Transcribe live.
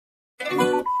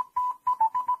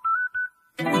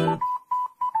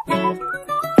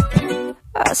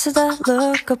I see that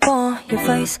look upon your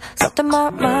face, something my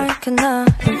mind cannot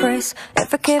embrace.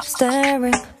 If I keep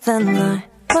staring, then I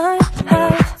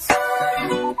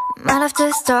might have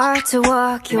to start to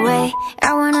walk your way.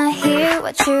 I wanna hear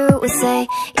what you would say.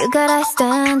 You got high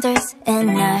standards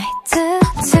and I do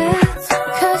too.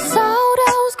 Cause all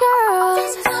those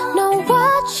girls know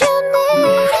what you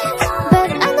need, but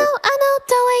I know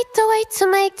the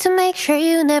way to make sure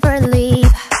you never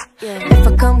leave. If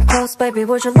I come close, baby,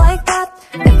 would you like that?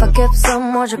 If I give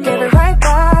some, would you give it right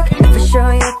back? If I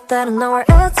show you that I know where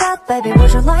it's at, baby,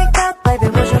 would you like that? Baby,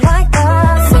 would you like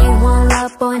that? Say you want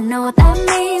love, boy, I know what that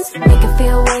means. Make it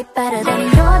feel way better than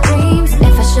in your dreams.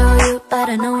 If I show you that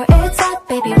I know where it's at,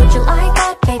 baby, would you like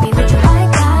that? Baby, would you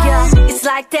like that? Yeah, it's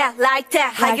like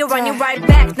that, how you running right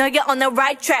back? Know you're on the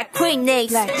right track, Queen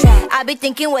Ace. I be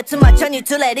thinking way too much on you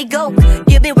to let it go.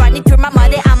 You be running through my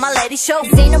mind, I'ma let it show.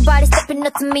 See nobody stepping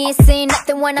up to me and saying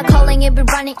nothing when I'm calling. You be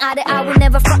running out of I will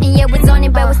never frontin', yeah, we're on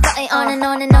it, but we're starting on and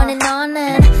on and on and on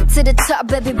and to the top,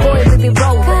 baby boy, we be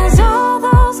rolling. Cause all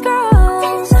those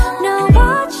girls know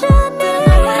what you need.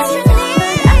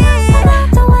 I know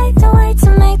the way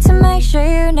to make sure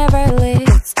you never leave.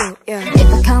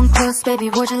 If I come close, baby,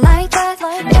 would you like that?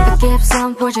 If I give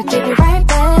some, would you give it right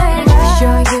back? If I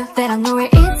show you that I know where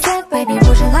it's at, baby,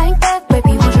 would you like that?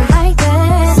 Baby, would you like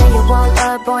that? Say you want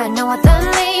love, boy, I know what that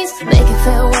means. Make it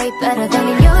feel way better than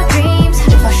in your dreams.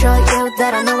 If I show you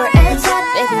that I know where it's at,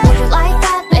 baby, would you like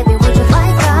that? Baby, would you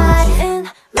like that? In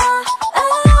my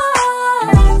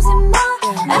arms, in my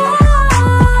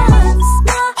arms,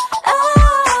 my arms.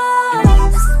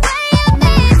 That's where you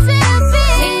need to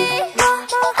be. In my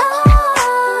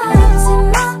arms, in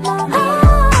my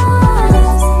arms,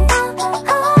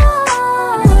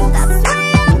 That's where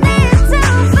you need to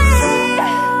be.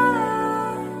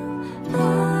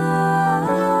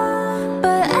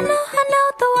 But I know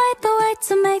the way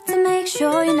to make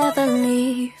sure you never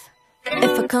leave.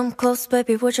 If I come close,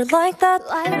 baby, would you like that? If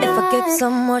I give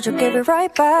some, would you give it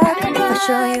right back? If I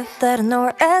show you that I know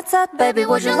where it's at, baby,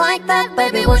 would you like that?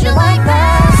 Baby, would you like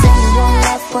that? Say you want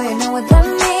love, boy, you know what that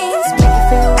means. Make it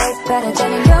feel way better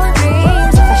than in your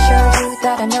dreams. If I show you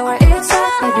that I know where it's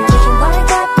at, baby, would you like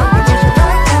that? Baby, would you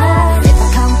like that? If I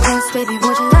come close, baby,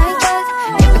 would you like that?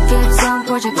 If I give some,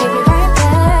 would you give it right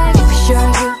back? If I show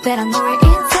you that I know where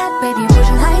it's at, baby, would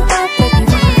you like that? Baby,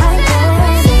 would you like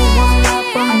that? Say you want love,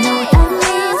 boy, I know what that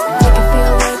means. Make it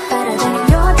feel way better than in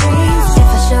your dreams. If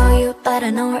I show you that I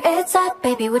know where it's at,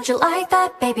 baby, would you like that?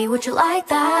 Baby, would you like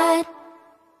that?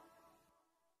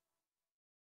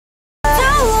 Do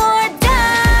or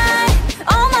die,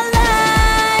 all my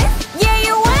life. Yeah,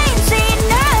 you ain't seen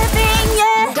nothing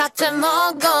yet. Got them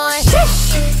all going.